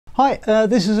Hi,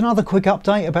 this is another quick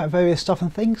update about various stuff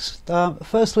and things.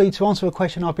 Firstly, to answer a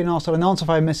question I've been asked on an answer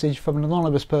phone message from an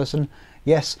anonymous person,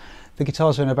 yes, the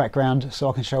guitars are in the background so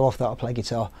I can show off that I play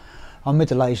guitar. I'm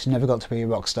middle-aged and never got to be a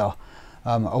rock star.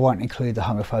 I won't include the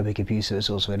homophobic abuse that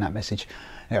was also in that message.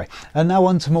 Anyway, and now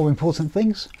on to more important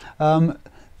things.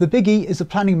 The biggie is a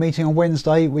planning meeting on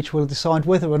Wednesday which will decide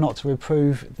whether or not to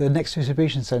approve the next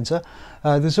distribution centre.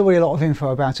 There's already a lot of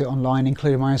info about it online,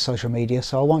 including my own social media,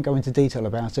 so I won't go into detail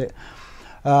about it.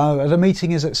 The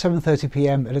meeting is at 7:30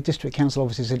 p.m. at the District Council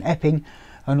offices in Epping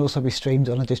and also be streamed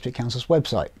on the District Council's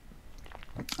website.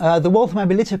 The Waltham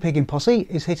Abbey Litter Pigging Posse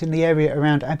is hitting the area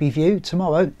around Abbey View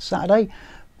tomorrow, Saturday,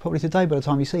 probably today by the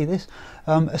time you see this,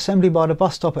 assembling by the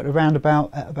bus stop at the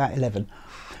roundabout at about 11.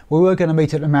 We were going to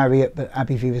meet at the Marriott, but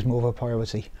Abbey View is more of a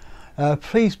priority.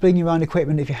 Please bring your own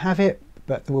equipment if you have it,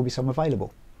 but there will be some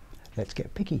available. Let's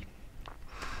get picky.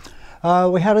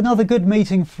 We had another good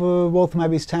meeting for Waltham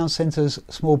Abbey's Town Centre's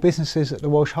small businesses at the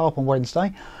Welsh Harp on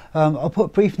Wednesday. I'll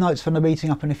put brief notes from the meeting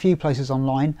up in a few places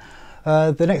online.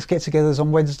 The next get-together is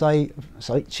on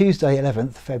Tuesday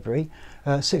 11th February,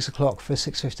 6 o'clock for a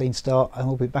 6:15 start, and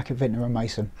we'll be back at Vintner and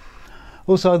Mason.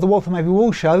 Also, the Waltham Abbey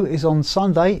Wool Show is on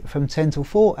Sunday from 10 till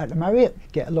 4 at the Marriott.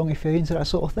 Get along if you're into that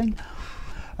sort of thing.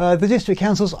 The District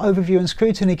Council's Overview and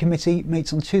Scrutiny Committee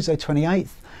meets on Tuesday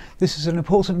 28th. This is an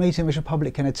important meeting which the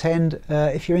public can attend.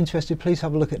 If you're interested, please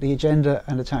have a look at the agenda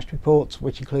and attached reports,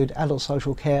 which include adult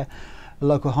social care, the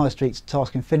local high streets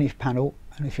task and finish panel,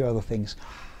 and a few other things.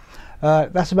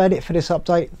 That's about it for this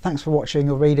update. Thanks for watching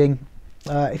or reading.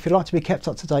 If you'd like to be kept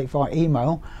up to date via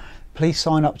email, please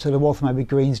sign up to the Waltham Abbey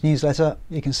Greens newsletter.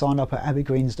 You can sign up at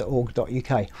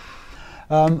abbeyGreens.org.uk.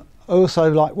 I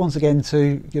also like once again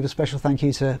to give a special thank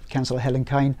you to Councillor Helen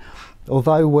Kane.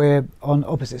 Although we're on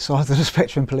opposite sides of the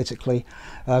spectrum politically,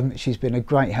 she's been a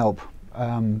great help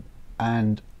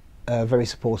and very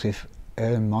supportive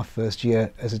in my first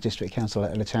year as a district councillor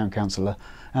and a town councillor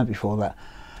and before that,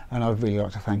 and I'd really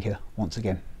like to thank her once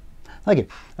again. Thank you.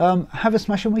 Have a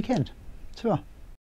smashing weekend. Ta-ra.